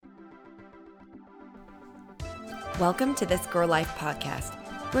Welcome to This Girl Life podcast.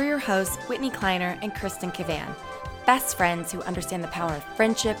 We're your hosts, Whitney Kleiner and Kristen Cavan, best friends who understand the power of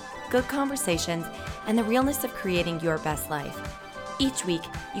friendship, good conversations, and the realness of creating your best life. Each week,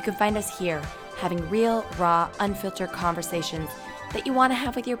 you can find us here having real, raw, unfiltered conversations that you want to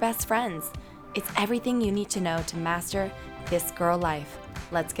have with your best friends. It's everything you need to know to master this girl life.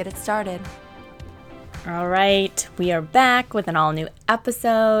 Let's get it started. All right, we are back with an all-new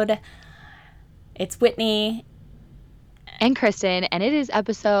episode. It's Whitney and Kristen, and it is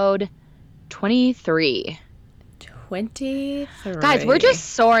episode 23. 23. Guys, we're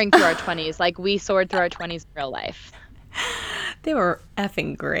just soaring through our 20s like we soared through our 20s in real life. They were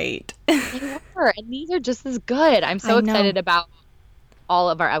effing great. They were, and these are just as good. I'm so excited about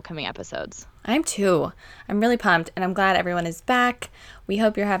all of our upcoming episodes. I'm too. I'm really pumped, and I'm glad everyone is back. We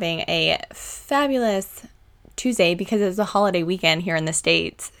hope you're having a fabulous Tuesday because it's a holiday weekend here in the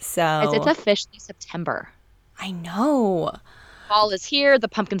States. So it's officially September. I know. Fall is here. The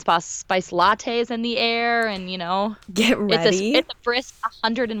pumpkin spice latte is in the air, and get ready. It's a brisk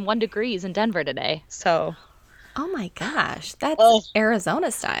 101 degrees in Denver today. So, oh my gosh, that's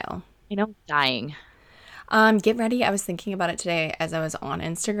Arizona style. Dying. Get ready. I was thinking about it today as I was on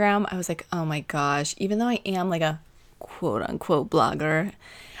Instagram. I was like, oh my gosh, even though I am like a quote unquote blogger,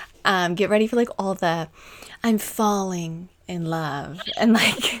 get ready for like all the I'm falling in love and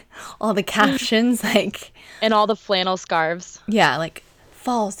like all the captions like and all the flannel scarves. Yeah, like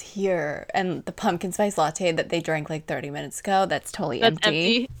falls here and the pumpkin spice latte that they drank like 30 minutes ago. That's totally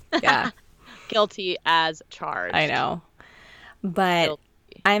empty. Yeah. Guilty as charged. I know. But Guilty.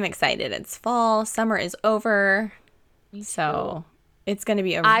 I'm excited. It's fall. Summer is over. So it's going to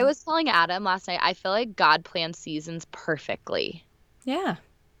be over. I was telling Adam last night, I feel like God plans seasons perfectly. Yeah.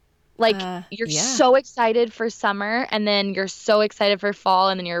 Like, you're so excited for summer, and then you're so excited for fall,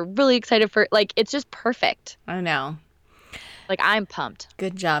 and then you're really excited for, like, it's just perfect. I know. Like, I'm pumped.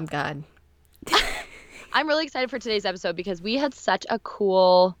 Good job, God. I'm really excited for today's episode because we had such a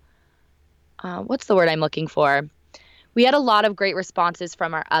cool, what's the word I'm looking for? We had a lot of great responses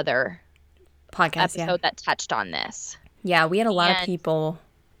from our other podcast episode that touched on this. Yeah, we had a lot of people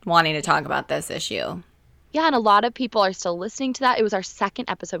wanting to talk about this issue. Yeah, and a lot of people are still listening to that. It was our second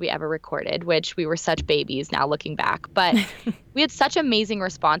episode we ever recorded, which we were such babies now looking back. But we had such amazing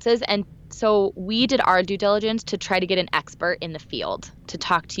responses. And so we did our due diligence to try to get an expert in the field to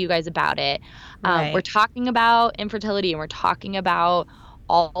talk to you guys about it. Right. We're talking about infertility, and we're talking about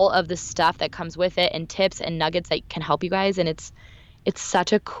all of the stuff that comes with it and tips and nuggets that can help you guys. And it's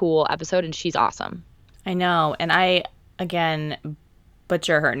such a cool episode, and she's awesome. I know. And I, again,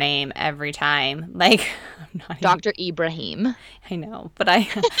 butcher her name every time. Like, Dr. Ibrahim. I know, but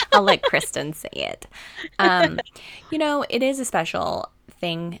I'll let Kristen say it. It is a special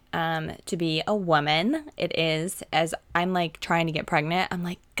thing to be a woman. It is, as I'm like trying to get pregnant, I'm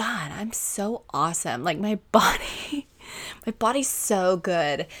like, God, I'm so awesome. Like my body's so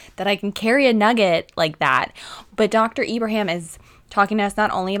good that I can carry a nugget like that. But Dr. Ibrahim is talking to us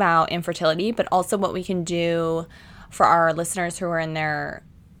not only about infertility, but also what we can do for our listeners who are in their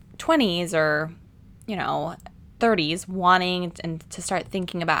 20s or 30s wanting and to start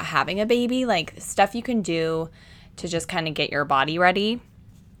thinking about having a baby, like stuff you can do to just kind of get your body ready.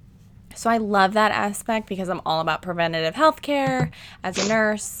 So I love that aspect because I'm all about preventative health care. As a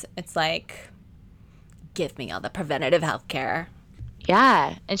nurse, it's like, give me all the preventative health care.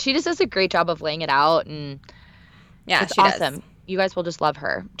 Yeah, and she just does a great job of laying it out, and it's awesome. Does. You guys will just love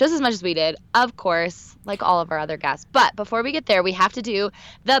her just as much as we did, of course, like all of our other guests. But before we get there, we have to do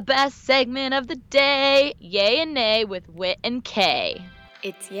the best segment of the day, Yay and Nay with Whit and Kay.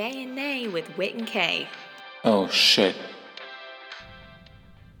 It's Yay and Nay with Whit and Kay. Oh, shit.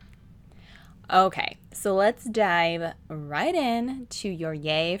 Okay, so let's dive right in to your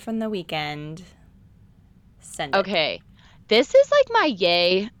yay from the weekend. Send it. Okay, this is like my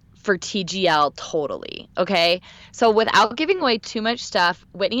yay for TGL totally, okay? So without giving away too much stuff,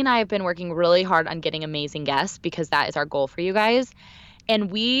 Whitney and I have been working really hard on getting amazing guests because that is our goal for you guys.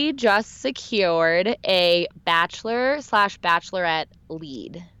 And we just secured a bachelor/bachelorette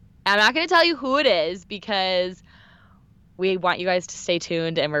lead. I'm not going to tell you who it is because we want you guys to stay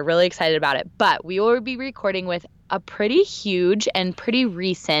tuned and we're really excited about it. But we will be recording with a pretty huge and pretty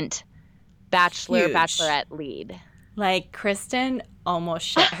recent bachelorette lead. Like Kristen almost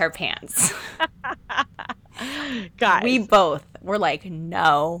shit her pants. Guys, we both were like,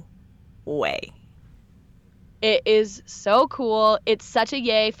 no way. It is so cool. It's such a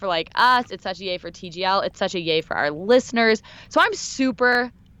yay for like us. It's such a yay for TGL. It's such a yay for our listeners. So I'm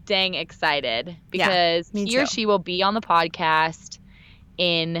super dang excited because he or she will be on the podcast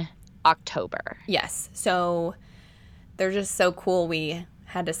in October. Yes. So they're just so cool. We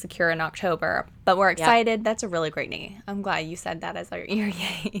had to secure in October, but we're excited. Yep. That's a really great name. I'm glad you said that as your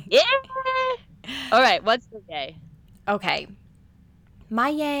yay. Yeah. All right. What's the yay? Okay. My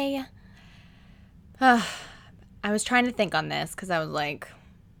yay. I was trying to think on this because I was like,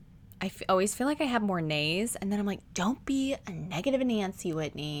 always feel like I have more nays. And then I'm like, don't be a negative Nancy,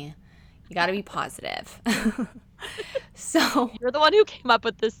 Whitney. You got to be positive. So you're the one who came up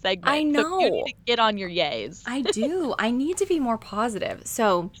with this segment. I know. So you need to get on your yays. I do. I need to be more positive.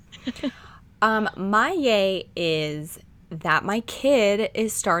 So my yay is that my kid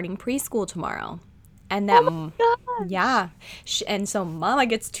is starting preschool tomorrow. And that, yeah. And so Mama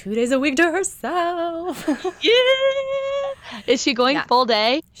gets 2 days a week to herself. Yeah. Is she going full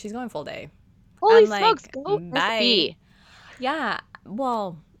day? She's going full day. Holy smokes. Go bye. Yeah.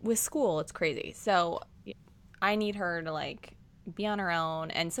 Well, with school, it's crazy. So I need her to like be on her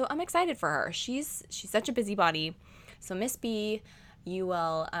own. And so I'm excited for her. She's such a busybody. So Miss B, you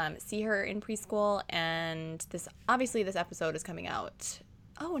will see her in preschool. And this episode is coming out.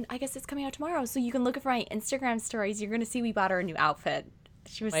 Oh, and I guess it's coming out tomorrow, so you can look for my Instagram stories. You're gonna see we bought her a new outfit.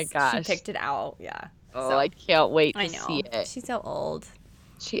 She picked it out. Yeah. Oh, so, I can't wait to see it. She's so old.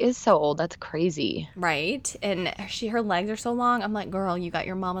 She is so old. That's crazy. Right, and her legs are so long. I'm like, girl, you got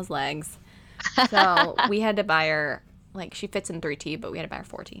your mama's legs. So we had to buy her. Like, she fits in 3T, but we had to buy her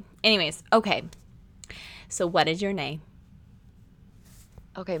 4T. Anyways, okay. So what is your nay?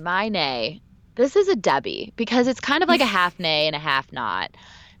 Okay, my nay. This is a Debbie because it's kind of like a half nay and a half not.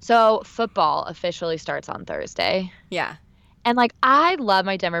 So football officially starts on Thursday. Yeah. And like, I love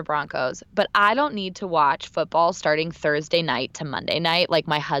my Denver Broncos, but I don't need to watch football starting Thursday night to Monday night like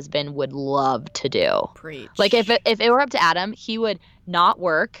my husband would love to do. Preach. Like if it were up to Adam, he would not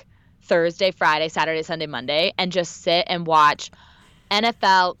work Thursday, Friday, Saturday, Sunday, Monday and just sit and watch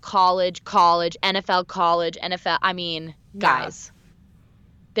NFL, college, NFL, college, NFL. I mean, guys.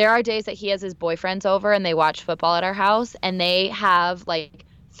 There are days that he has his boyfriends over and they watch football at our house and they have like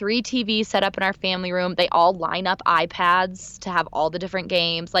 3 TVs set up in our family room. They all line up iPads to have all the different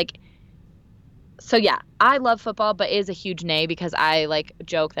games. Like, so yeah, I love football, but it is a huge nay because I like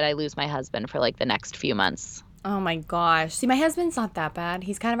joke that I lose my husband for like the next few months. Oh my gosh. See, my husband's not that bad.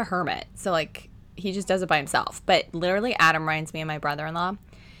 He's kind of a hermit. So like he just does it by himself. But literally Adam reminds me of my brother-in-law.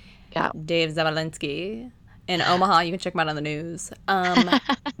 Yeah. Dave Zabalinsky. In Omaha, you can check him out on the news.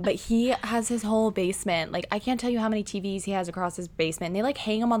 But he has his whole basement. Like, I can't tell you how many TVs he has across his basement. And they, like,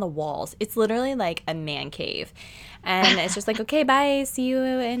 hang them on the walls. It's literally, like, a man cave. And it's just like, okay, bye. See you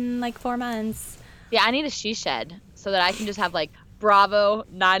in, like, 4 months. Yeah, I need a she shed so that I can just have, like, Bravo,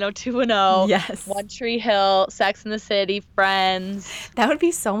 90210, yes, One Tree Hill, Sex and the City, Friends. That would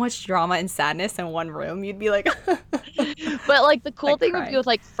be so much drama and sadness in one room. You'd be like... But, like, the cool thing would be with,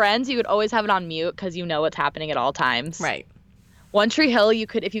 like, Friends, you would always have it on mute because you know what's happening at all times. Right. One Tree Hill,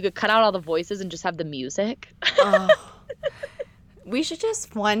 if you could cut out all the voices and just have the music. We should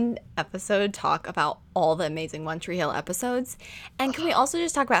just one episode talk about all the amazing One Tree Hill episodes. And can we also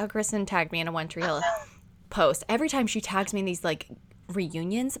just talk about how Kristen tagged me in a One Tree Hill post? Every time she tags me in these, like,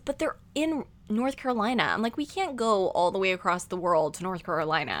 reunions, but they're in North Carolina. I'm like, we can't go all the way across the world to North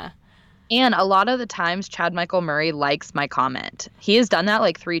Carolina. And a lot of the times, Chad Michael Murray likes my comment. He has done that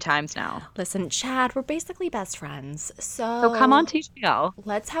like 3 times now. Listen, Chad, we're basically best friends. So come on TGL.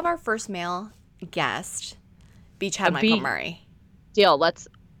 Let's have our first male guest be Chad Michael Murray. Deal.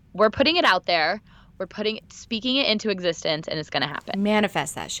 We're putting it out there. We're speaking it into existence, and it's going to happen.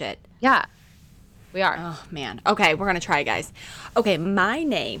 Manifest that shit. Yeah, we are. Oh, man. Okay, we're going to try, guys. Okay, my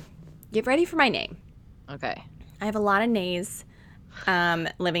name. Get ready for my name. Okay. I have a lot of nays.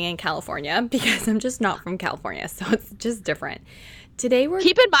 Living in California because I'm just not from California, so it's just different. Today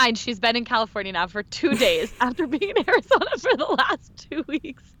keep in mind she's been in California now for 2 days after being in Arizona for the last 2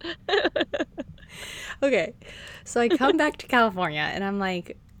 weeks. Okay, so I come back to California and I'm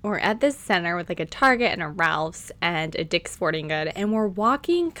like, we're at this center with like a Target and a Ralph's and a Dick's Sporting Good, and we're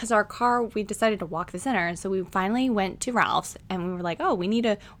walking because we decided to walk the center, so we finally went to Ralph's and we were like, oh, we need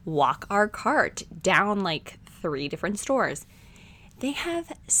to walk our cart down like 3 different stores. They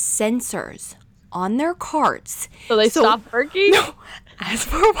have sensors on their carts. So they stop working? No, as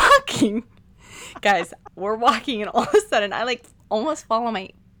we're walking. Guys, we're walking and all of a sudden I like almost fall on my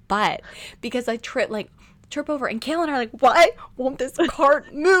butt because I trip over and Kayla and I are like, why won't this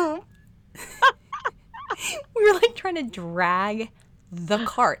cart move? We were like trying to drag the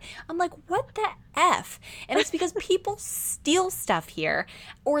cart. I'm like, what the F? And it's because people steal stuff here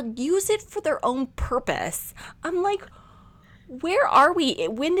or use it for their own purpose. I'm like, where are we?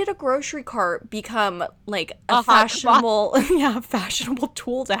 When did a grocery cart become like a fashionable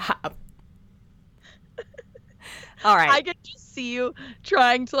tool to have? All right. I could just see you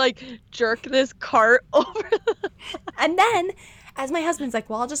trying to like jerk this cart over. And then, as my husband's like,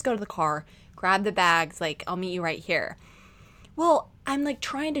 well, I'll just go to the car, grab the bags, like, I'll meet you right here. Well, I'm like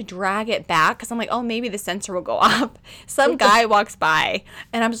trying to drag it back because I'm like, oh, maybe the sensor will go off. Some guy walks by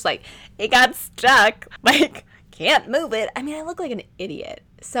and I'm just like, it got stuck. Like, can't move it. I mean, I look like an idiot.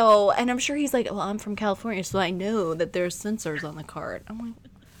 So, and I'm sure he's like, well, I'm from California, so I know that there's sensors on the cart. I'm like,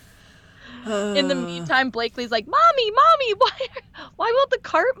 In the meantime, Blakely's like, Mommy, why won't the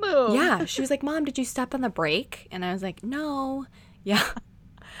cart move? yeah. She was like, Mom, did you step on the brake? And I was like, no. Yeah.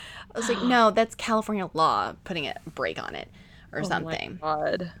 I was like, no, that's California law, putting a brake on it or something. Oh my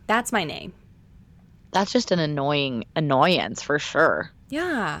God. That's my name. That's just an annoyance for sure.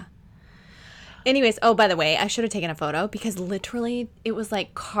 Yeah. Anyways, oh, by the way, I should have taken a photo because literally it was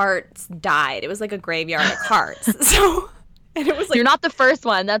like carts died. It was like a graveyard of carts. So, and it was like You're not the first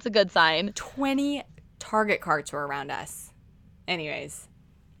one. That's a good sign. 20 Target carts were around us. Anyways,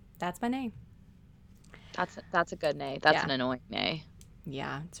 that's my name. That's a good nay. That's Yeah. an annoying nay.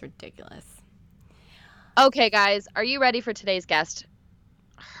 Yeah, it's ridiculous. Okay, guys, are you ready for today's guest?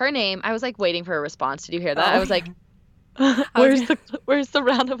 Her name, I was like waiting for a response. Did you hear that? Oh, I was like, where's the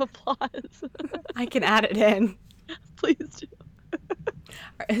round of applause? I can add it in. Please do.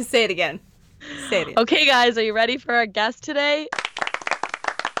 All right, say it again. Say it again. Okay, guys, are you ready for our guest today?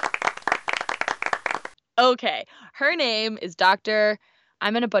 Okay, her name is Dr.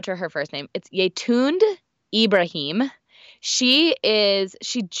 I'm going to butcher her first name. It's Yetund Ibrahim. She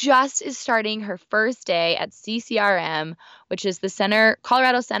just is starting her first day at CCRM, which is the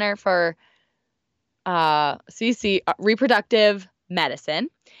Colorado Center for Reproductive Medicine.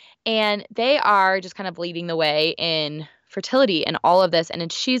 And they are just kind of leading the way in fertility and all of this.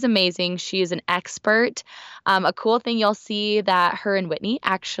 And she's amazing. She is an expert. A cool thing you'll see that her and Whitney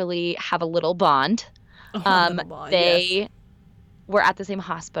actually have a little bond. They were at the same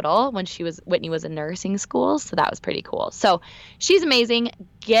hospital when Whitney was in nursing school. So that was pretty cool. So she's amazing.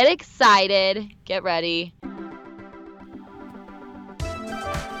 Get excited. Get ready.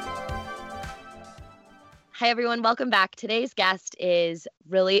 Hi, everyone. Welcome back. Today's guest is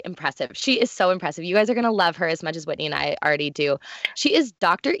really impressive. She is so impressive. You guys are going to love her as much as Whitney and I already do. She is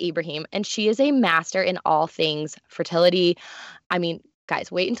Dr. Ibrahim, and she is a master in all things fertility. I mean,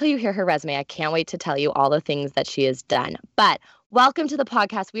 guys, wait until you hear her resume. I can't wait to tell you all the things that she has done. But welcome to the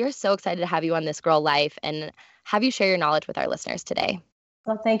podcast. We are so excited to have you on This Girl Life and have you share your knowledge with our listeners today.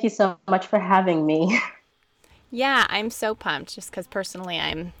 Well, thank you so much for having me. Yeah, I'm so pumped just because personally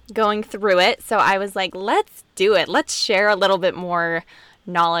I'm going through it. So I was like, let's do it. Let's share a little bit more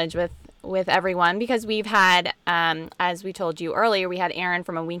knowledge with everyone because we've had, as we told you earlier, we had Erin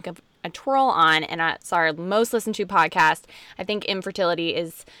from A Wink of a Twirl on, and it's our most listened to podcast. I think infertility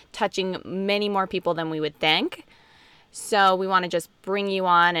is touching many more people than we would think. So we want to just bring you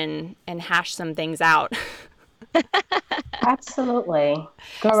on and hash some things out. Absolutely.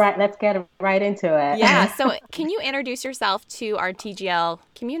 Let's get right into it. Yeah. So can you introduce yourself to our TGL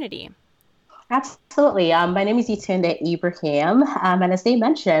community? Absolutely. My name is Yetund Ibrahim, and as they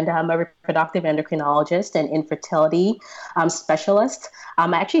mentioned, I'm a reproductive endocrinologist and infertility specialist. I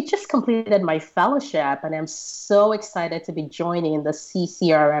actually just completed my fellowship, and I'm so excited to be joining the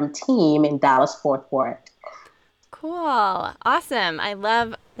CCRM team in Dallas-Fort Worth. Cool. Awesome. I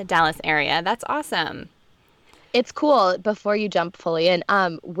love the Dallas area. That's awesome. It's cool. Before you jump fully in,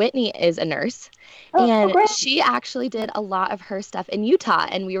 Whitney is a nurse, and great. she actually did a lot of her stuff in Utah,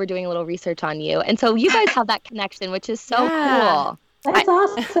 and we were doing a little research on you. And so you guys have that connection, which is so cool. That's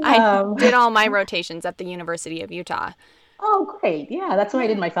awesome. I did all my rotations at the University of Utah. Oh, great. Yeah, that's where I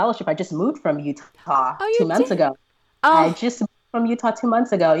did my fellowship. I just moved from Utah Oh, you 2 months did? ago. Oh, I just moved from Utah 2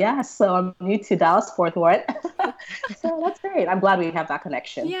 months ago. Yeah, so I'm new to Dallas-Fort Worth. So that's great. I'm glad we have that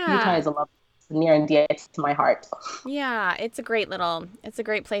connection. Yeah. Utah is near and dear to my heart. yeah. It's a great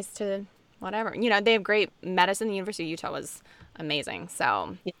place to whatever. You know, they have great medicine. The University of Utah was amazing.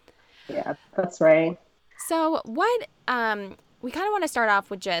 So Yeah, that's right. So what, we kind of want to start off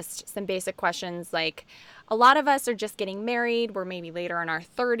with just some basic questions. Like a lot of us are just getting married. We're maybe later in our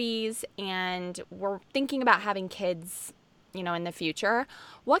 30s and we're thinking about having kids, you know, in the future.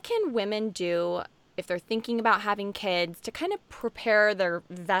 What can women do if they're thinking about having kids to kind of prepare their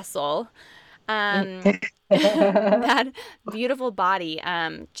vessel, that beautiful body,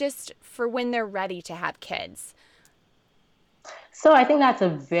 just for when they're ready to have kids? So I think that's a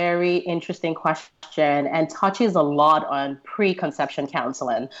very interesting question and touches a lot on preconception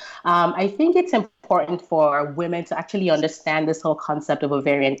counseling. I think it's important for women to actually understand this whole concept of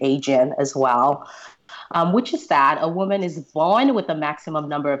ovarian aging as well. which is that a woman is born with the maximum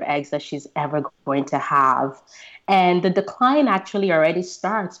number of eggs that she's ever going to have. And the decline actually already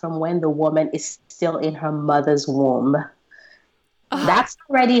starts from when the woman is still in her mother's womb. That's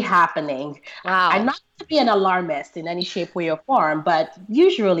already happening. Wow. I'm not to be an alarmist in any shape, way, or form, but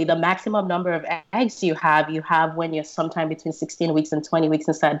usually the maximum number of eggs you have when you're sometime between 16 weeks and 20 weeks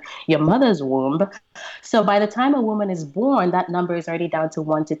inside your mother's womb. So by the time a woman is born, that number is already down to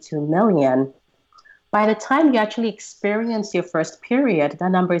 1 to 2 million. By the time you actually experience your first period,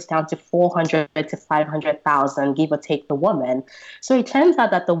 that number is down to 400 to 500,000, give or take the woman. So it turns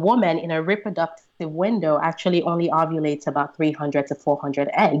out that the woman in a reproductive window actually only ovulates about 300 to 400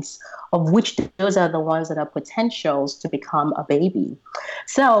 eggs, of which those are the ones that are potentials to become a baby.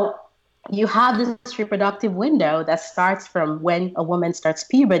 So you have this reproductive window that starts from when a woman starts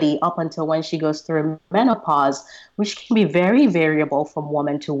puberty up until when she goes through menopause, which can be very variable from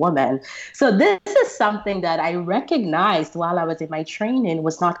woman to woman. So this is something that I recognized while I was in my training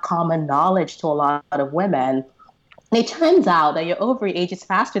was not common knowledge to a lot of women. And it turns out that your ovary ages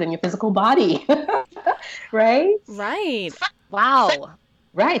faster than your physical body, right? Right. Wow.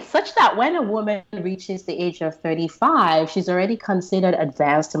 Right, such that when a woman reaches the age of 35, she's already considered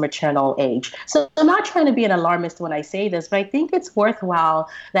advanced to maternal age. So I'm not trying to be an alarmist when I say this, but I think it's worthwhile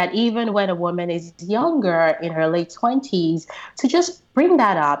that even when a woman is younger, in her late 20s, to just bring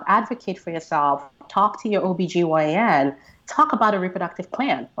that up, advocate for yourself, talk to your OBGYN, talk about a reproductive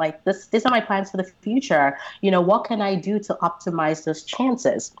plan. Like, these are my plans for the future. What can I do to optimize those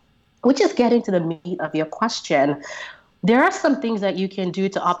chances? Which is getting to the meat of your question. There are some things that you can do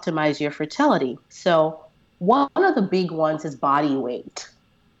to optimize your fertility. So one of the big ones is body weight.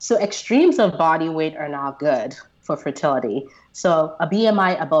 So extremes of body weight are not good for fertility. So a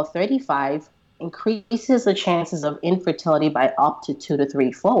BMI above 35 increases the chances of infertility by up to 2 to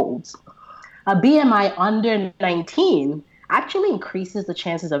 3 folds. A BMI under 19 actually increases the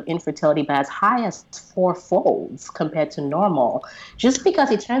chances of infertility by as high as 4 folds compared to normal, just because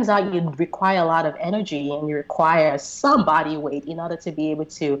it turns out you require a lot of energy and you require some body weight in order to be able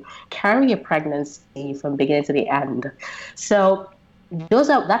to carry a pregnancy from beginning to the end. So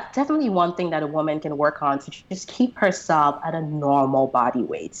that's definitely one thing that a woman can work on to just keep herself at a normal body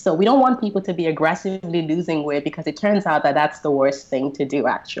weight. So we don't want people to be aggressively losing weight, because it turns out that that's the worst thing to do,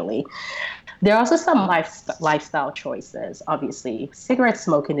 actually. There are also some lifestyle choices. Obviously, cigarette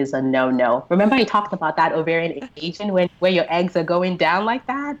smoking is a no-no. Remember I talked about that ovarian aging where your eggs are going down like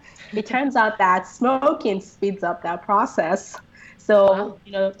that? It turns out that smoking speeds up that process. So,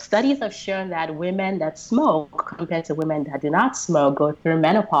 studies have shown that women that smoke compared to women that do not smoke go through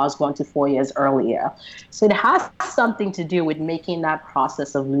menopause 1 to 4 years earlier. So it has something to do with making that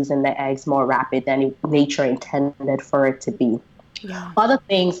process of losing the eggs more rapid than nature intended for it to be. Yeah. Other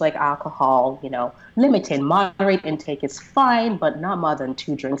things like alcohol, limited, moderate intake is fine, but not more than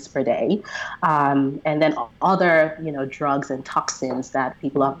 2 drinks per day. And then other, drugs and toxins that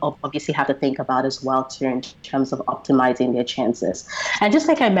people obviously have to think about as well, too, in terms of optimizing their chances. And just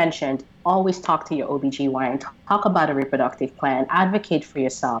like I mentioned, always talk to your OBGYN, talk about a reproductive plan, advocate for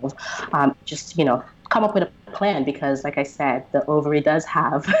yourself, come up with a plan, because like I said, the ovary does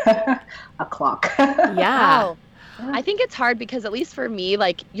have a clock. Yeah. Wow. I think it's hard because, at least for me,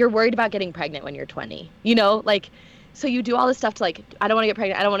 you're worried about getting pregnant when you're 20, so you do all this stuff to I don't want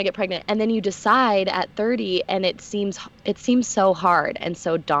to get pregnant. And then you decide at 30, and it seems so hard and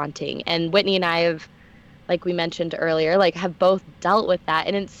so daunting. And Whitney and I have, like we mentioned earlier, have both dealt with that.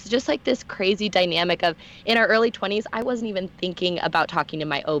 And it's just this crazy dynamic of, in our early 20s, I wasn't even thinking about talking to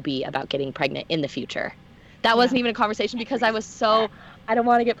my OB about getting pregnant in the future. That wasn't even a conversation, because I was I don't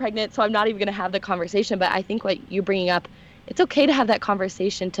want to get pregnant, so I'm not even going to have the conversation. But I think what you're bringing up, it's okay to have that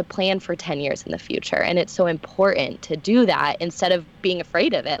conversation, to plan for 10 years in the future. And it's so important to do that instead of being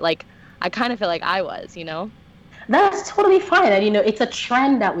afraid of it. I kind of feel like I was, That's totally fine. And, it's a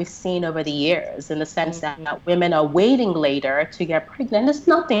trend that we've seen over the years, in the sense that women are waiting later to get pregnant. There's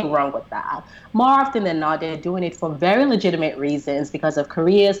nothing wrong with that. More often than not, they're doing it for very legitimate reasons, because of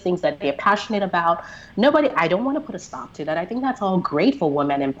careers, things that they're passionate about. I don't want to put a stop to that. I think that's all great for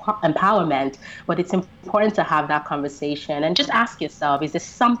women empowerment, but it's important to have that conversation and just ask yourself, is this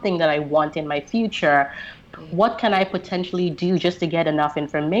something that I want in my future? What can I potentially do just to get enough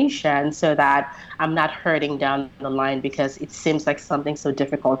information so that I'm not hurting down the line, because it seems like something so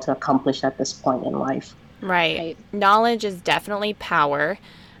difficult to accomplish at this point in life. Right. Knowledge is definitely power.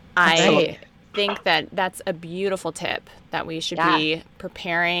 I think that that's a beautiful tip, that we should be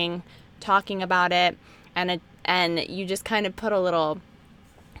preparing, talking about it, and you just kind of put a little,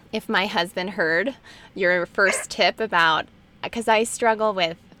 if my husband heard your first tip about, because I struggle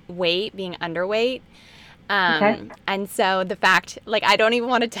with weight, being underweight. Okay. And so the fact, like, I don't even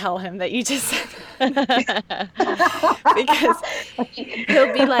want to tell him that you just said that. Because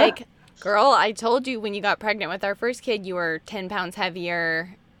he'll be like, girl, I told you when you got pregnant with our first kid, you were 10 pounds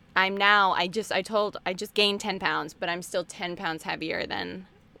heavier. I just gained 10 pounds, but I'm still 10 pounds heavier than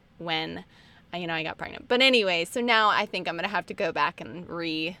when, I got pregnant. But anyway, so now I think I'm going to have to go back and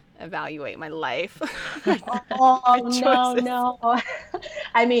reevaluate my life. No.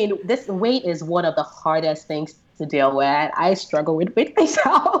 I mean, this weight is one of the hardest things to deal with. I struggle with weight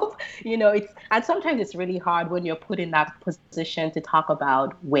myself. And sometimes it's really hard when you're put in that position to talk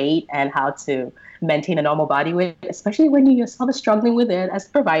about weight and how to maintain a normal body weight, especially when you yourself are struggling with it as a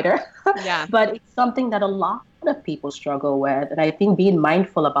provider. Yeah. But it's something that a lot of people struggle with. And I think being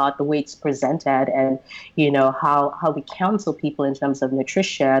mindful about the way it's presented and, how we counsel people in terms of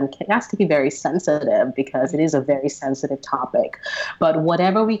nutrition has to be very sensitive because it is a very sensitive topic. But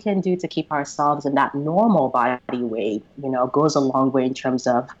whatever we can do to keep ourselves in that normal body weight, goes a long way in terms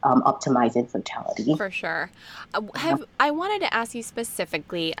of optimizing fertility. For sure. I wanted to ask you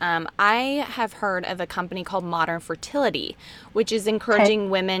specifically, I have heard of a company called Modern Fertility, which is encouraging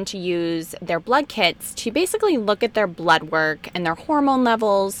women to use their blood kits to basically look at their blood work and their hormone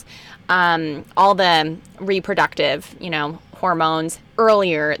levels, all the reproductive, hormones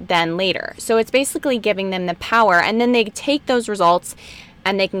earlier than later. So it's basically giving them the power, and then they take those results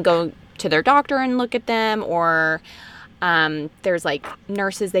and they can go to their doctor and look at them, or there's like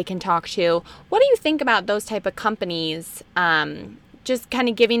nurses they can talk to. What do you think about those type of companies, just kind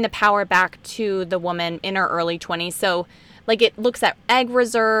of giving the power back to the woman in her early 20s? So like it looks at egg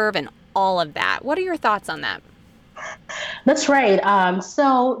reserve and all of that. What are your thoughts on that? That's right.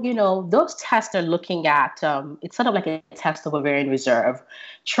 So, those tests are looking at, it's sort of like a test of ovarian reserve,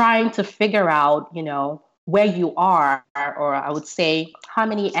 trying to figure out, where you are, or I would say, how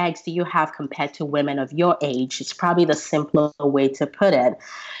many eggs do you have compared to women of your age? It's probably the simpler way to put it.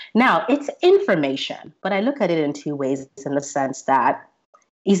 Now, it's information, but I look at it in two ways in the sense that,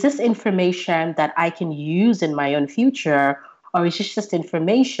 is this information that I can use in my own future, or is it just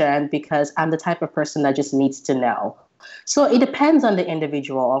information because I'm the type of person that just needs to know? So it depends on the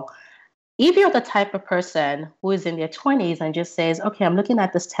individual. If you're the type of person who is in their 20s and just says, okay, I'm looking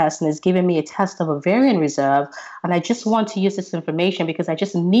at this test and it's giving me a test of ovarian reserve, and I just want to use this information because I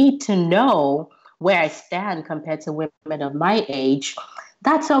just need to know where I stand compared to women of my age,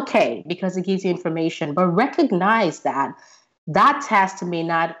 that's okay because it gives you information. But recognize that that test may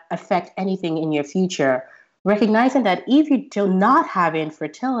not affect anything in your future. Recognizing that if you do not have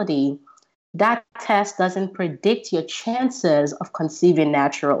infertility, that test doesn't predict your chances of conceiving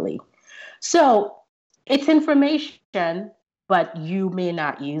naturally. So it's information, but you may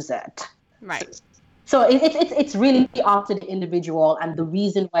not use it. Right. So it's really up to the individual and the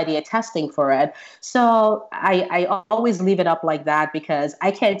reason why they are testing for it. So I always leave it up like that because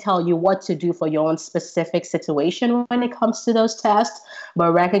I can't tell you what to do for your own specific situation when it comes to those tests,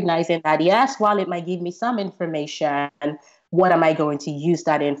 but recognizing that, yes, while it might give me some information, what am I going to use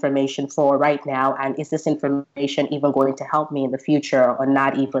that information for right now? And is this information even going to help me in the future or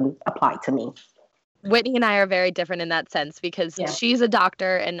not even apply to me? Whitney and I are very different in that sense because she's a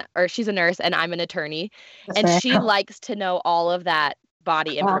doctor or she's a nurse and I'm an attorney. And she likes to know all of that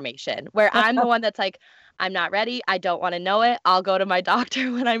body information, where I'm the one that's like, I'm not ready. I don't want to know it. I'll go to my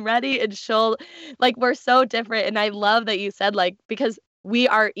doctor when I'm ready. And she'll, like, we're so different. And I love that you said, like, because we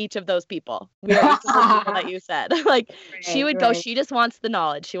are each of those people. We are each of those people that you said. Like, she would go, she just wants the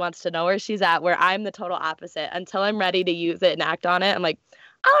knowledge. She wants to know where she's at, where I'm the total opposite. Until I'm ready to use it and act on it, I'm like,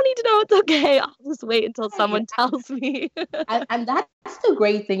 I don't need to know, it's okay. I'll just wait until someone tells me. And that's the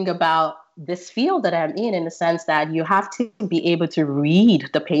great thing about this field that I'm in the sense that you have to be able to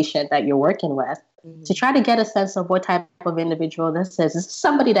read the patient that you're working with to try to get a sense of what type of individual this is. Is this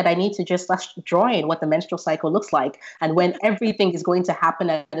somebody that I need to just join what the menstrual cycle looks like and when everything is going to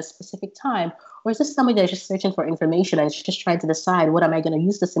happen at a specific time? Or is this somebody that's just searching for information and is just trying to decide what am I going to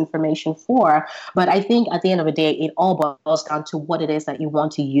use this information for? But I think at the end of the day, it all boils down to what it is that you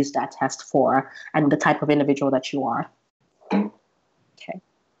want to use that test for and the type of individual that you are. Okay.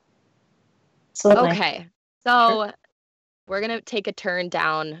 Okay. So we're going to take a turn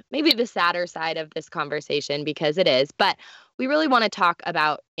down maybe the sadder side of this conversation because it is, but we really want to talk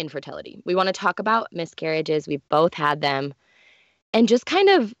about infertility. We want to talk about miscarriages. We've both had them. And just kind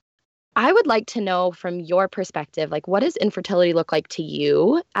of, I would like to know from your perspective, like, what does infertility look like to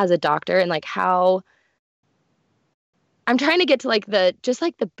you as a doctor? And like how, I'm trying to get to like the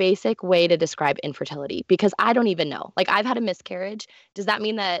basic way to describe infertility because I don't even know. Like, I've had a miscarriage. Does that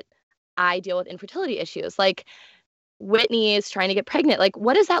mean that I deal with infertility issues? Like, Whitney is trying to get pregnant. Like,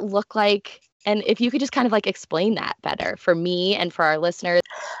 what does that look like? And if you could just kind of like explain that better for me and for our listeners.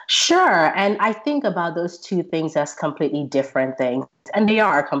 Sure. And I think about those two things as completely different things. And they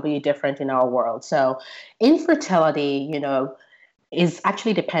are completely different in our world. So infertility, is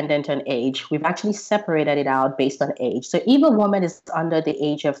actually dependent on age. We've actually separated it out based on age. So if a woman is under the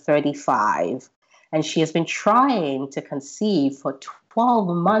age of 35 and she has been trying to conceive for 12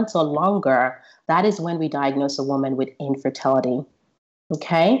 months or longer, that is when we diagnose a woman with infertility.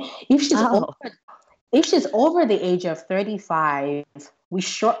 Okay? If she's over the age of 35, we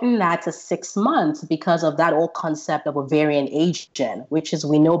shorten that to 6 months because of that old concept of ovarian aging, which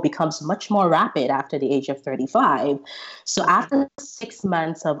we know becomes much more rapid after the age of 35. So after 6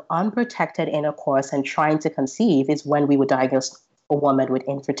 months of unprotected intercourse and trying to conceive is when we would diagnose a woman with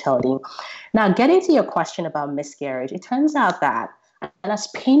infertility. Now, getting to your question about miscarriage, it turns out that, and as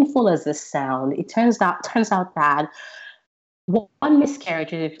painful as this sounds, it turns out that one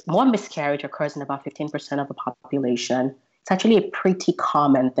miscarriage occurs in about 15% of the population. It's actually a pretty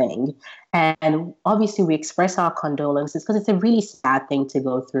common thing. And obviously we express our condolences because it's a really sad thing to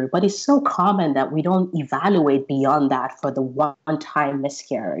go through, but it's so common that we don't evaluate beyond that for the one-time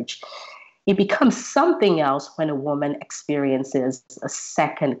miscarriage. It becomes something else when a woman experiences a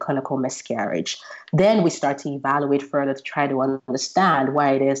second clinical miscarriage. Then we start to evaluate further to try to understand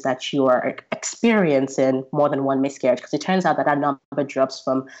why it is that you are experiencing more than one miscarriage, because it turns out that number drops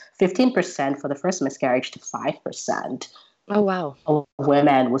from 15% for the first miscarriage to 5%. Oh, wow. Of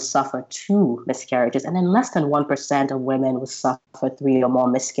women will suffer 2 miscarriages, and then less than 1% of women will suffer 3 or more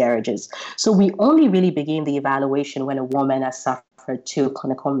miscarriages. So we only really begin the evaluation when a woman has suffered 2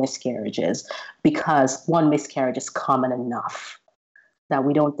 clinical miscarriages, because 1 miscarriage is common enough that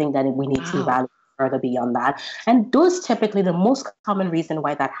we don't think that we need to evaluate further beyond that. And those typically, the most common reason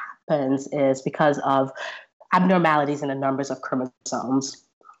why that happens is because of abnormalities in the numbers of chromosomes,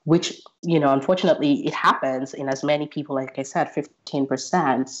 which, unfortunately it happens in as many people, like I said,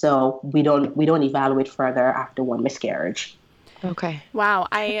 15%. So we don't evaluate further after 1 miscarriage. Okay. Wow.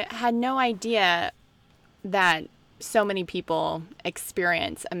 I had no idea that so many people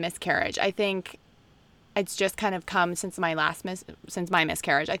experience a miscarriage. I think it's just kind of come since my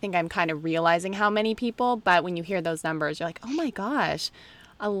miscarriage. I think I'm kind of realizing how many people, but when you hear those numbers, you're like, oh my gosh,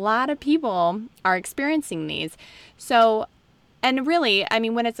 a lot of people are experiencing these. So, and really, I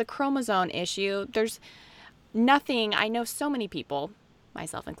mean, when it's a chromosome issue, there's nothing. I know so many people,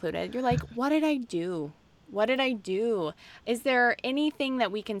 myself included, you're like, what did I do? What did I do? Is there anything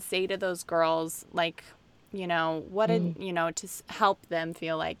that we can say to those girls, like, to help them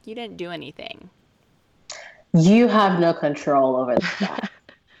feel like you didn't do anything? You have no control over that.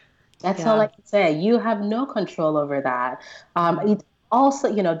 That's all I can say. You have no control over that. It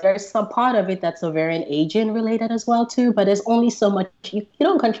also, there's some part of it that's ovarian aging related as well too, but there's only so much. You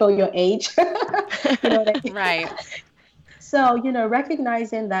don't control your age. You know what I mean? Right. So,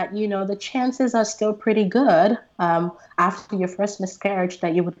 recognizing that, the chances are still pretty good after your first miscarriage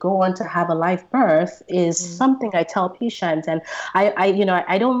that you would go on to have a live birth is something I tell patients. And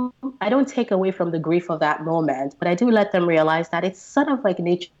I don't take away from the grief of that moment, but I do let them realize that it's sort of like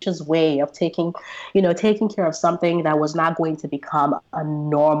nature's way of taking care of something that was not going to become a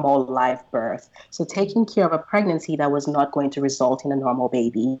normal live birth. So taking care of a pregnancy that was not going to result in a normal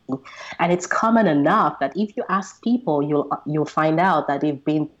baby. And it's common enough that if you ask people, you'll find out that they've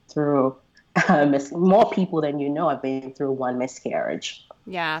been through more people than have been through 1 miscarriage.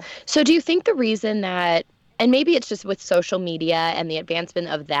 Yeah. So do you think the reason that, and maybe it's just with social media and the advancement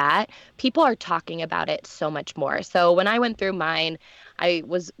of that, people are talking about it so much more? So when I went through mine, I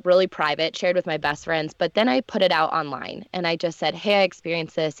was really private, shared with my best friends, but then I put it out online and I just said, hey, I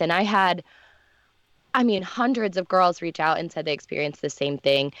experienced this. And I had, hundreds of girls reach out and said they experienced the same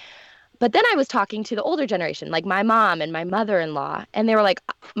thing. But then I was talking to the older generation, like my mom and my mother-in-law, and they were like,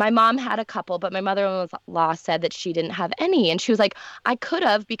 my mom had a couple, but my mother-in-law said that she didn't have any. And she was like, I could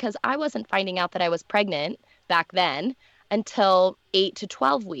have, because I wasn't finding out that I was pregnant back then until 8 to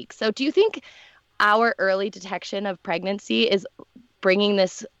 12 weeks. So do you think our early detection of pregnancy is bringing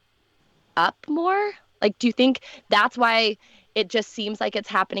this up more? Like, do you think that's why it just seems like it's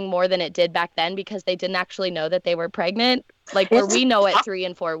happening more than it did back then, because they didn't actually know that they were pregnant? Like, where we know at 3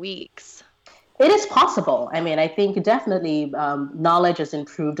 and 4 weeks. It is possible. I mean, I think definitely knowledge has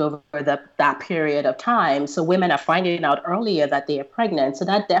improved over that period of time. So women are finding out earlier that they are pregnant. So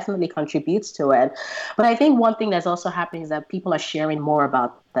that definitely contributes to it. But I think one thing that's also happening is that people are sharing more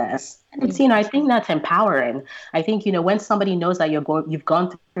about this. And it's, I think that's empowering. I think, when somebody knows that you've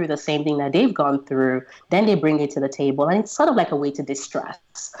gone through the same thing that they've gone through, then they bring it to the table. And it's sort of like a way to distress.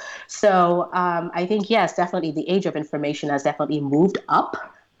 So I think, yes, definitely the age of information has definitely moved up.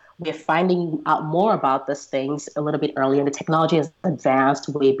 We're finding out more about these things a little bit earlier. The technology has advanced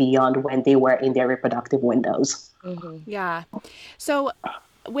way beyond when they were in their reproductive windows. Yeah. So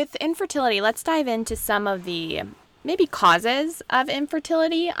with infertility, let's dive into some of the maybe causes of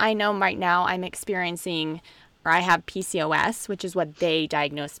infertility. I know right now I'm experiencing, or I have PCOS, which is what they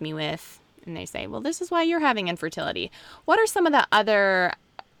diagnosed me with. And they say, well, this is why you're having infertility. What are some of the other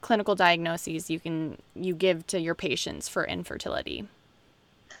clinical diagnoses you give to your patients for infertility?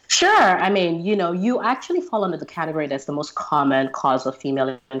 Sure. I mean, you actually fall under the category that's the most common cause of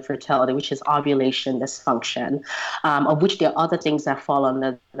female infertility, which is ovulation dysfunction, of which there are other things that fall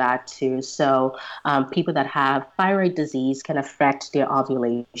under that too. So people that have thyroid disease can affect their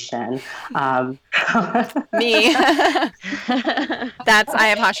ovulation. Me. I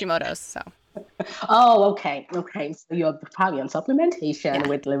have Hashimoto's, so. Oh, okay. So you're probably on supplementation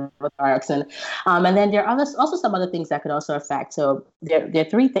with levothyroxine. And then there are also some other things that could also affect. So there are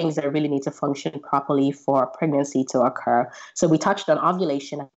three things that really need to function properly for pregnancy to occur. So we touched on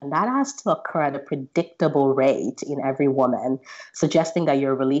ovulation, and that has to occur at a predictable rate in every woman, suggesting that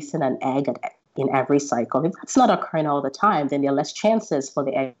you're releasing an egg in every cycle. If that's not occurring all the time, then there are less chances for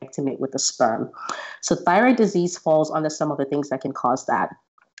the egg to mate with the sperm. So thyroid disease falls under some of the things that can cause that.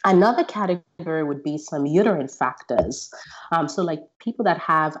 Another category would be some uterine factors. So like people that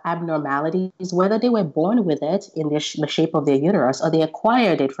have abnormalities, whether they were born with it in the shape of their uterus or they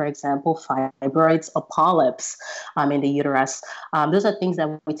acquired it, for example, fibroids or polyps in the uterus. Those are things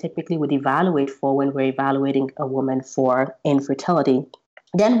that we typically would evaluate for when we're evaluating a woman for infertility.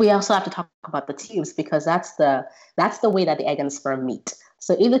 Then we also have to talk about the tubes, because that's the way that the egg and the sperm meet.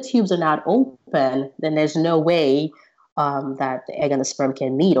 So if the tubes are not open, then there's no way that the egg and the sperm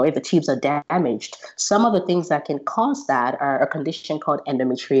can meet, or if the tubes are damaged. Some of the things that can cause that are a condition called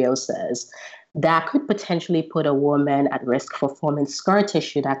endometriosis that could potentially put a woman at risk for forming scar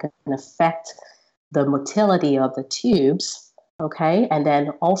tissue that can affect the motility of the tubes. Okay, and then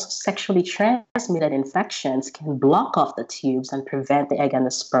also sexually transmitted infections can block off the tubes and prevent the egg and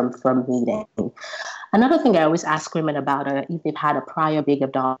the sperm from meeting. Another thing I always ask women about if they've had a prior big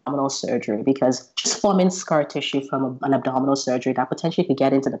abdominal surgery, because just forming scar tissue from an abdominal surgery that potentially could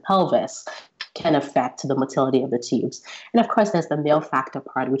get into the pelvis can affect the motility of the tubes. And of course, there's the male factor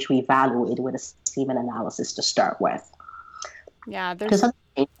part, which we evaluate with a semen analysis to start with. Yeah, there's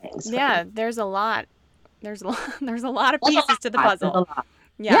a lot. There's a lot of pieces to the puzzle.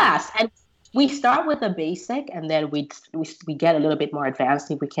 Yeah. Yes, and we start with the basic, and then we get a little bit more advanced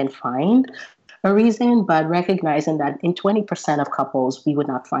if we can find a reason, but recognizing that in 20% of couples, we would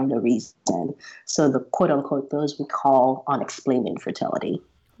not find a reason. So the quote unquote, those we call unexplained infertility.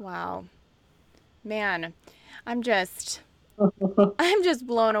 Wow. Man, I'm just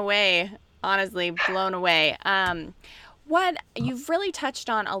blown away, honestly, blown away. What you've really touched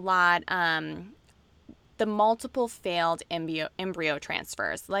on a lot, the multiple failed embryo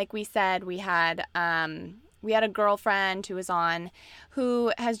transfers. Like we said, we had a girlfriend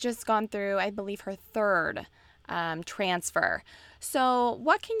who has just gone through, I believe, her third transfer. So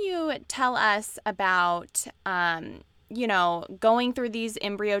what can you tell us about, going through these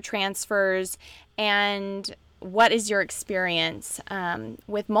embryo transfers, and what is your experience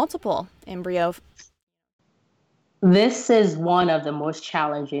with multiple embryo? This is one of the most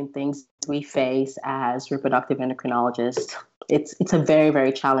challenging things we face as reproductive endocrinologists. It's a very,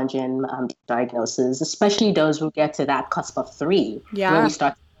 very challenging diagnosis, especially those who get to that cusp of 3, where we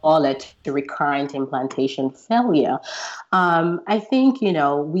start to call it the recurrent implantation failure. I think,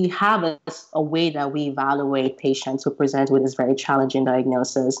 we have a way that we evaluate patients who present with this very challenging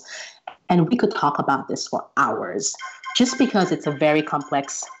diagnosis, and we could talk about this for hours. Just because it's a very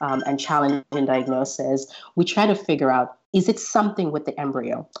complex and challenging diagnosis, we try to figure out, is it something with the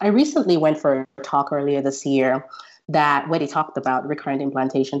embryo? I recently went for a talk earlier this year where they talked about recurrent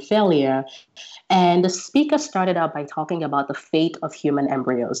implantation failure. And the speaker started out by talking about the fate of human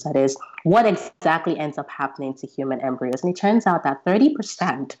embryos. That is, what exactly ends up happening to human embryos. And it turns out that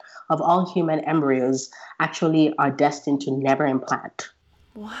 30% of all human embryos actually are destined to never implant.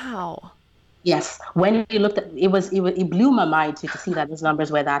 Wow. Yes, when you looked at it blew my mind to see that those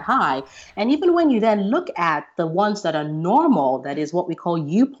numbers were that high. And even when you then look at the ones that are normal, that is what we call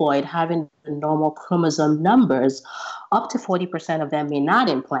euploid, having the normal chromosome numbers, up to 40% of them may not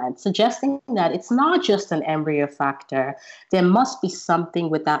implant, suggesting that it's not just an embryo factor. There must be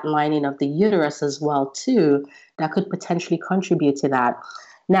something with that lining of the uterus as well, too, that could potentially contribute to that.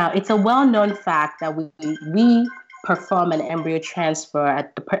 Now, it's a well-known fact that we perform an embryo transfer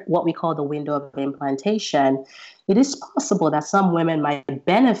at what we call the window of implantation. It is possible that some women might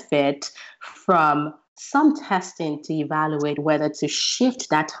benefit from some testing to evaluate whether to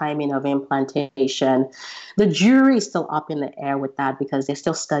shift that timing of implantation. The jury is still up in the air with that because there's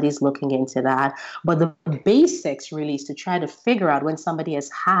still studies looking into that. But the basics really is to try to figure out when somebody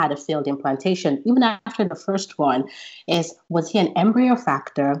has had a failed implantation, even after the first one, is was he an embryo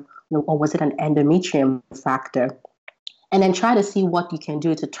factor or was it an endometrium factor? And then try to see what you can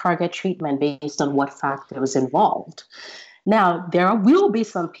do to target treatment based on what factor was involved. Now, will be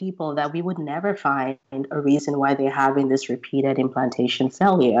some people that we would never find a reason why they're having this repeated implantation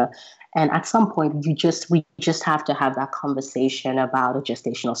failure. And at some point, we just have to have that conversation about a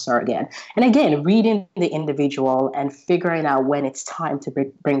gestational surrogate. And again, reading the individual and figuring out when it's time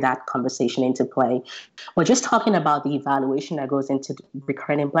to bring that conversation into play. But just talking about the evaluation that goes into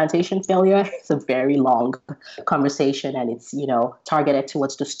recurrent implantation failure is a very long conversation, and it's targeted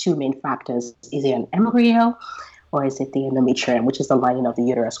towards those two main factors: is it an embryo, or is it the endometrium, which is the lining of the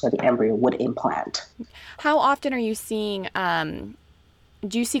uterus where the embryo would implant? How often are you seeing,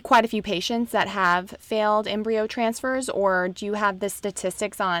 do you see quite a few patients that have failed embryo transfers, or do you have the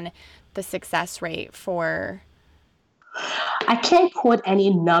statistics on the success rate for? I can't quote any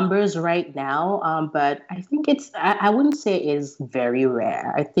numbers right now, but I think I wouldn't say it is very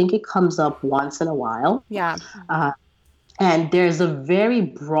rare. I think it comes up once in a while. Yeah. And there's a very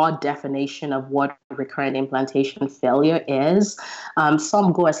broad definition of what recurrent implantation failure is.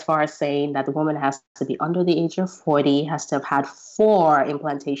 Some go as far as saying that the woman has to be under the age of 40, has to have had 4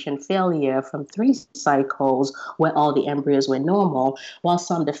 implantation failure from 3 cycles where all the embryos were normal, while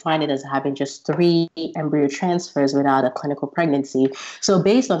some define it as having just 3 embryo transfers without a clinical pregnancy. So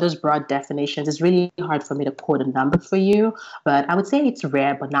based on those broad definitions, it's really hard for me to quote a number for you, but I would say it's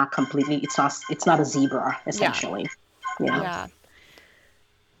rare, but not completely. It's not a zebra, essentially. Yeah.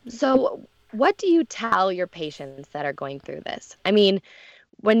 So what do you tell your patients that are going through this? I mean,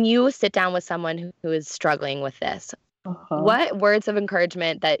 when you sit down with someone who is struggling with this, what words of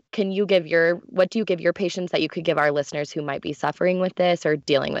encouragement what do you give your patients that you could give our listeners who might be suffering with this or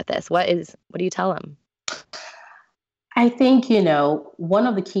dealing with this? What do you tell them? I think, one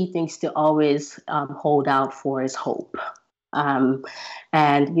of the key things to always hold out for is hope. And,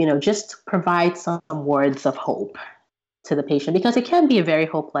 just provide some words of hope to the patient, because it can be a very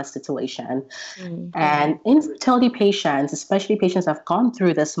hopeless situation. Mm-hmm. And infertility patients, especially patients that have gone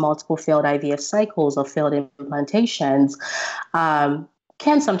through this multiple failed IVF cycles or failed implantations,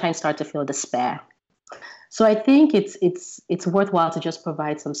 can sometimes start to feel despair. So I think it's worthwhile to just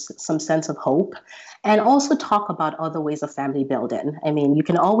provide some sense of hope, and also talk about other ways of family building. I mean, you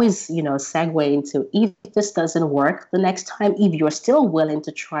can always, segue into, if this doesn't work the next time, if you're still willing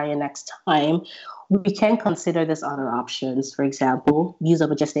to try a next time, we can consider these other options. For example, use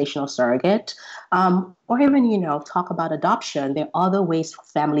of a gestational surrogate, or even, talk about adoption. There are other ways for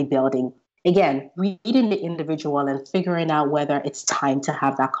family building. Again, reading the individual and figuring out whether it's time to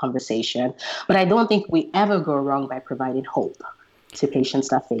have that conversation. But I don't think we ever go wrong by providing hope to patients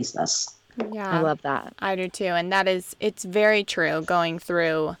that face this. Yeah, I love that. I do too. And it's very true. Going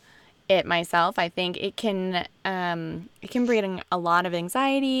through it myself, I think it can bring a lot of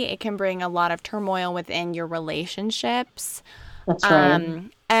anxiety. It can bring a lot of turmoil within your relationships. That's right.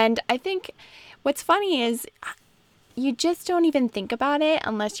 And I think what's funny is you just don't even think about it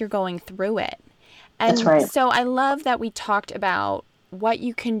unless you're going through it. And That's right. So I love that we talked about what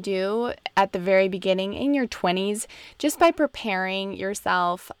you can do at the very beginning in your 20s, just by preparing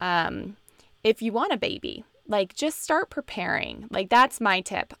yourself. If you want a baby, just start preparing. That's my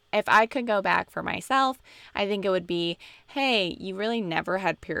tip. If I could go back for myself, I think it would be, hey, you really never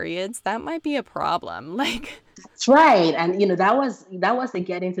had periods. That might be a problem. That's right. And, that was the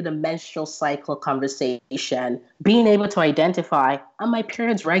get into the menstrual cycle conversation, being able to identify, are my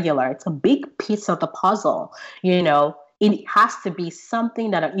periods regular? It's a big piece of the puzzle. It has to be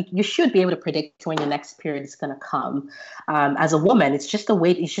something that you should be able to predict when your next period is going to come. As a woman, it's just a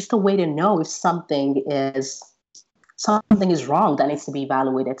way to know if something is wrong that needs to be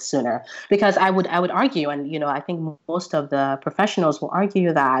evaluated sooner. Because I would argue, and I think most of the professionals will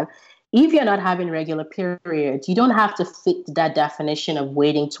argue that if you're not having regular periods, you don't have to fit that definition of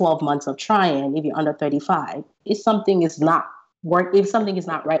waiting 12 months of trying if you're under 35. If something is not right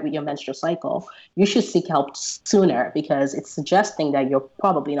with your menstrual cycle, you should seek help sooner because it's suggesting that you're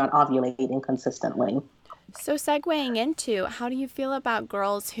probably not ovulating consistently. So segueing into, how do you feel about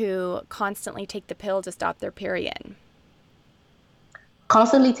girls who constantly take the pill to stop their period?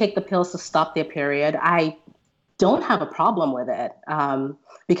 Constantly take the pills to stop their period. I don't have a problem with it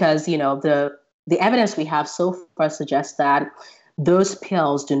because, the evidence we have so far suggests that those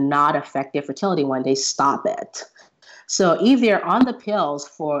pills do not affect their fertility when they stop it. So if they're on the pills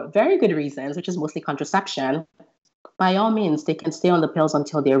for very good reasons, which is mostly contraception, by all means, they can stay on the pills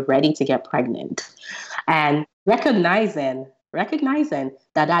until they're ready to get pregnant. And recognizing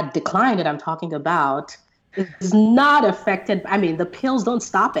that decline that I'm talking about is not affected. I mean, the pills don't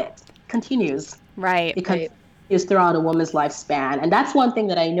stop it. It continues. Right. Because it's throughout a woman's lifespan. And that's one thing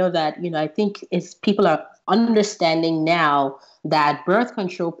that I know that, I think is people are understanding now that birth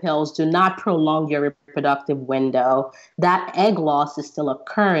control pills do not prolong your reproductive window. That egg loss is still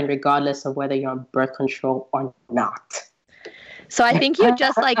occurring regardless of whether you're on birth control or not. So I think you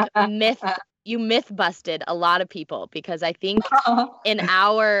just myth busted a lot of people, because I think in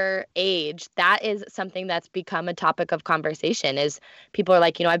our age, that is something that's become a topic of conversation. Is people are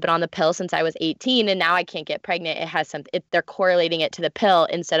like, I've been on the pill since I was 18 and now I can't get pregnant. It has they're correlating it to the pill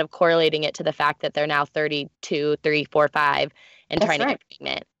instead of correlating it to the fact that they're now 32, 34, 5 and trying to get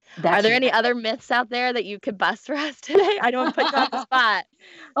pregnant. Are there any other myths out there that you could bust for us today? I don't put you on the spot.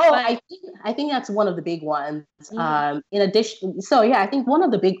 I think that's one of the big ones. In addition, I think one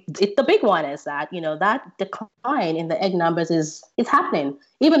of the big one is that, that decline in the egg numbers is happening.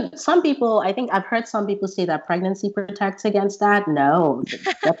 Even some people, I think I've heard some people say that pregnancy protects against that. No,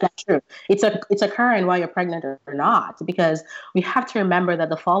 that's not true. It's occurring while you're pregnant or not, because we have to remember that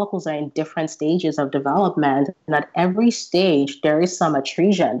the follicles are in different stages of development, and at every stage there is some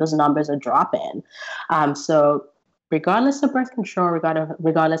attrition. Those numbers are dropping. So regardless of birth control,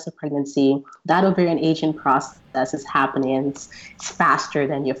 regardless of pregnancy, that ovarian aging process is happening. It's faster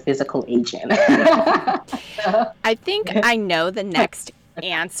than your physical aging. I think I know the next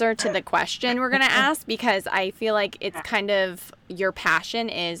answer to the question we're going to ask, because I feel like it's kind of your passion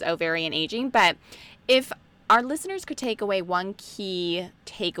is ovarian aging. But if our listeners could take away one key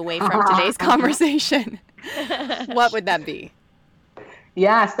takeaway from today's conversation, what would that be?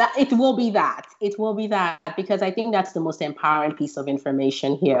 Yes, it will be that. It will be that, because I think that's the most empowering piece of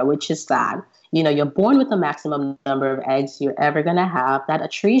information here, which is that, you're born with the maximum number of eggs you're ever going to have. That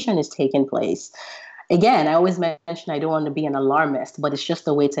attrition is taking place. Again, I always mention I don't want to be an alarmist, but it's just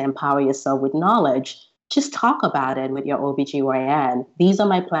a way to empower yourself with knowledge. Just talk about it with your OBGYN. These are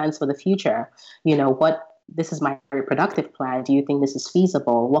my plans for the future. This is my reproductive plan. Do you think this is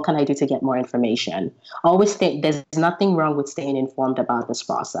feasible? What can I do to get more information? Always there's nothing wrong with staying informed about this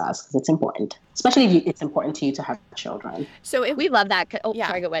process, because it's important, especially if it's important to you to have children. So if we love that.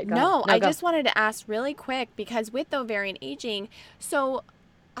 Sorry, go ahead. I just wanted to ask really quick, because with ovarian aging, so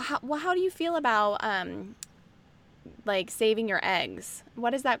how do you feel about saving your eggs?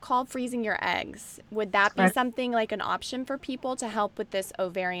 What is that called? Freezing your eggs. Would that be something like an option for people to help with this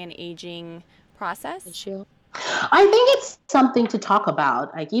ovarian aging process? I think it's something to talk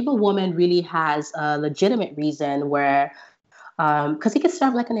about. Like, if a woman really has a legitimate reason where, because it can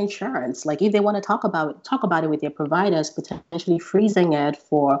serve like an insurance. Like, if they want to talk about it with their providers, potentially freezing it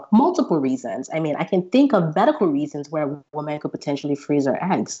for multiple reasons. I mean, I can think of medical reasons where a woman could potentially freeze her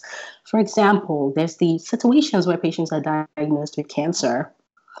eggs. For example, there's the situations where patients are diagnosed with cancer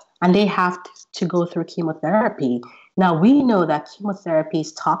and they have to go through chemotherapy. Now, we know that chemotherapy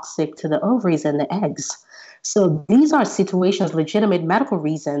is toxic to the ovaries and the eggs. So these are situations, legitimate medical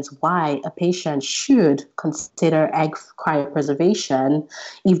reasons why a patient should consider egg cryopreservation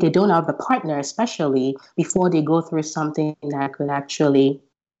if they don't have a partner, especially before they go through something that could actually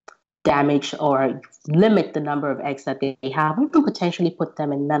damage or limit the number of eggs that they have, or even potentially put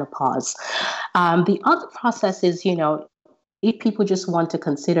them in menopause. The other process is, if people just want to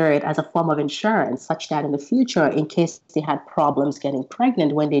consider it as a form of insurance, such that in the future, in case they had problems getting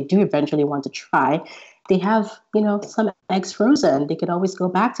pregnant, when they do eventually want to try, they have, some eggs frozen. They could always go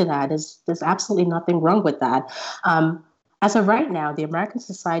back to that. There's absolutely nothing wrong with that. As of right now, the American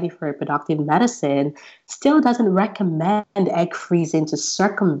Society for Reproductive Medicine still doesn't recommend egg freezing to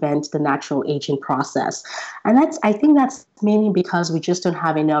circumvent the natural aging process. And I think that's mainly because we just don't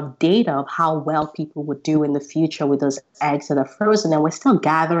have enough data of how well people would do in the future with those eggs that are frozen. And we're still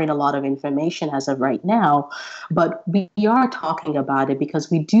gathering a lot of information as of right now. But we are talking about it because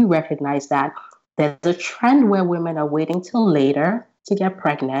we do recognize that there's a trend where women are waiting till later to get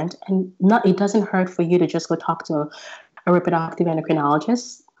pregnant, and it doesn't hurt for you to just go talk to a reproductive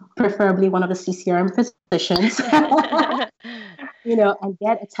endocrinologist, preferably one of the CCRM physicians, and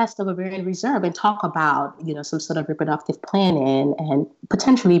get a test of ovarian reserve and talk about, some sort of reproductive planning and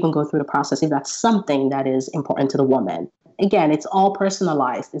potentially even go through the process if that's something that is important to the woman. Again, it's all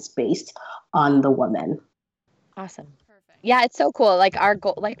personalized. It's based on the woman. Awesome. Yeah, it's so cool. Like our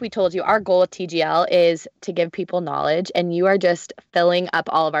goal, like we told you, our goal with TGL is to give people knowledge, and you are just filling up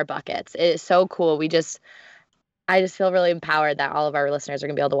all of our buckets. It is so cool. I just feel really empowered that all of our listeners are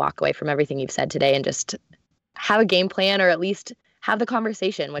going to be able to walk away from everything you've said today and just have a game plan, or at least have the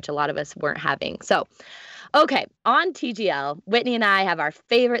conversation, which a lot of us weren't having. So, okay, on TGL, Whitney and I have our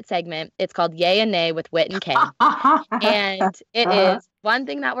favorite segment. It's called Yay and Nay with Whit and Kay. And it is one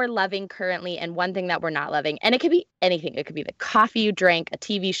thing that we're loving currently and one thing that we're not loving. And it could be anything. It could be the coffee you drank, a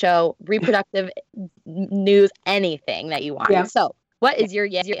TV show, reproductive news, anything that you want. Yeah. So what is your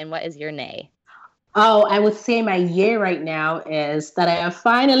yay and what is your nay? Oh, I would say my yay right now is that I have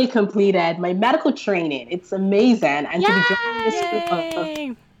finally completed my medical training. It's amazing. And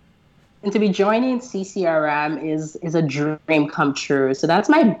to be joining CCRM is a dream come true. So that's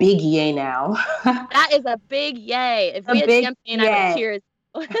my big yay now. That is a big yay. If we had champagne, I would cheers.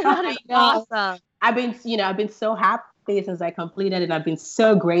 That is awesome. I've been so happy since I completed, and I've been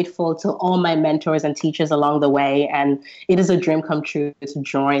so grateful to all my mentors and teachers along the way. And it is a dream come true to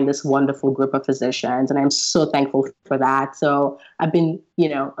join this wonderful group of physicians. And I'm so thankful for that. So I've been,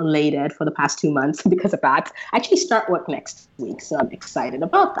 elated for the past 2 months because of that. I actually start work next week. So I'm excited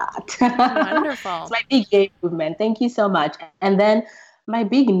about that. Wonderful. It's my big yay movement. Thank you so much. And then my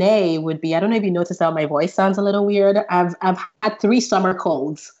big nay would be, I don't know if you noticed how my voice sounds a little weird. I've had 3 summer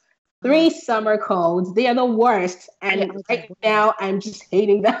colds. 3 summer colds. They are the worst. And right now, I'm just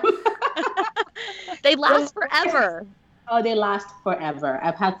hating them. They last forever. Oh, they last forever.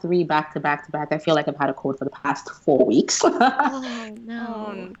 I've had 3 back to back to back. I feel like I've had a cold for the past 4 weeks. Oh,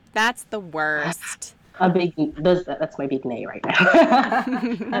 no. That's the worst. That's my big nay right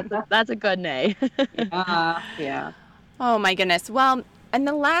now. That's a good nay. Yeah. Oh, my goodness. Well, and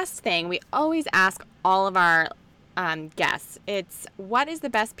the last thing, we always ask all of our guests, it's what is the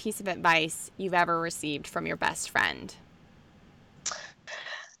best piece of advice you've ever received from your best friend?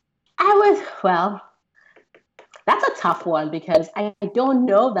 That's a tough one because I don't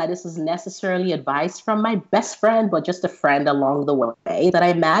know that this is necessarily advice from my best friend, but just a friend along the way that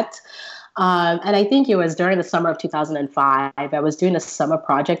I met. And I think it was during the summer of 2005. I was doing a summer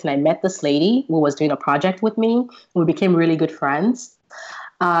project and I met this lady who was doing a project with me. We became really good friends.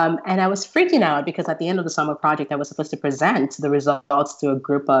 And I was freaking out because at the end of the summer project, I was supposed to present the results to a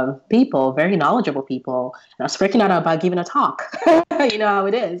group of people, very knowledgeable people. And I was freaking out about giving a talk. You know how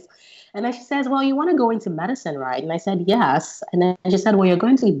it is. And then she says, well, you want to go into medicine, right? And I said, yes. And then she said, well, you're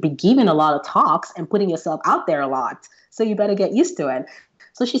going to be giving a lot of talks and putting yourself out there a lot. So you better get used to it.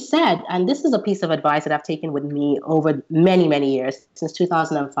 So she said, and this is a piece of advice that I've taken with me over many, many years, since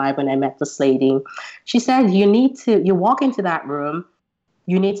 2005 when I met this lady. She said, you walk into that room,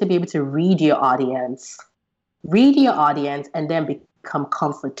 you need to be able to read your audience, and then become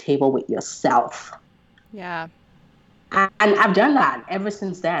comfortable with yourself. Yeah. And I've done that ever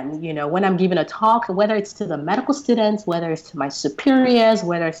since then. When I'm giving a talk, whether it's to the medical students, whether it's to my superiors,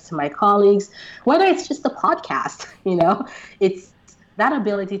 whether it's to my colleagues, whether it's just the podcast, it's that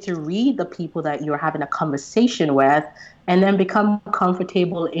ability to read the people that you're having a conversation with and then become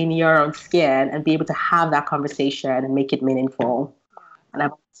comfortable in your own skin and be able to have that conversation and make it meaningful. And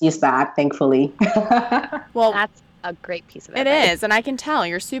I've used that, thankfully. Well, that's a great piece of advice. It is, and I can tell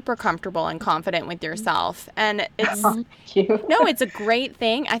you're super comfortable and confident with yourself. And it's it's a great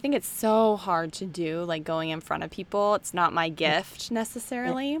thing. I think it's so hard to do, like going in front of people. It's not my gift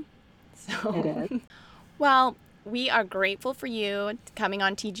necessarily. So it is. Well, we are grateful for you coming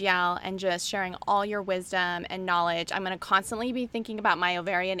on TGL and just sharing all your wisdom and knowledge. I'm going to constantly be thinking about my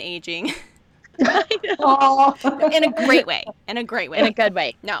ovarian aging. In a great way. In a good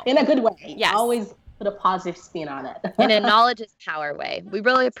way. No. In a good way. Yes. Always put a positive spin on it. In a knowledge is power way. We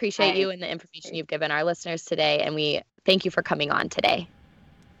really appreciate you and the information you've given our listeners today, and we thank you for coming on today.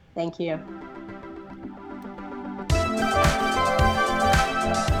 Thank you.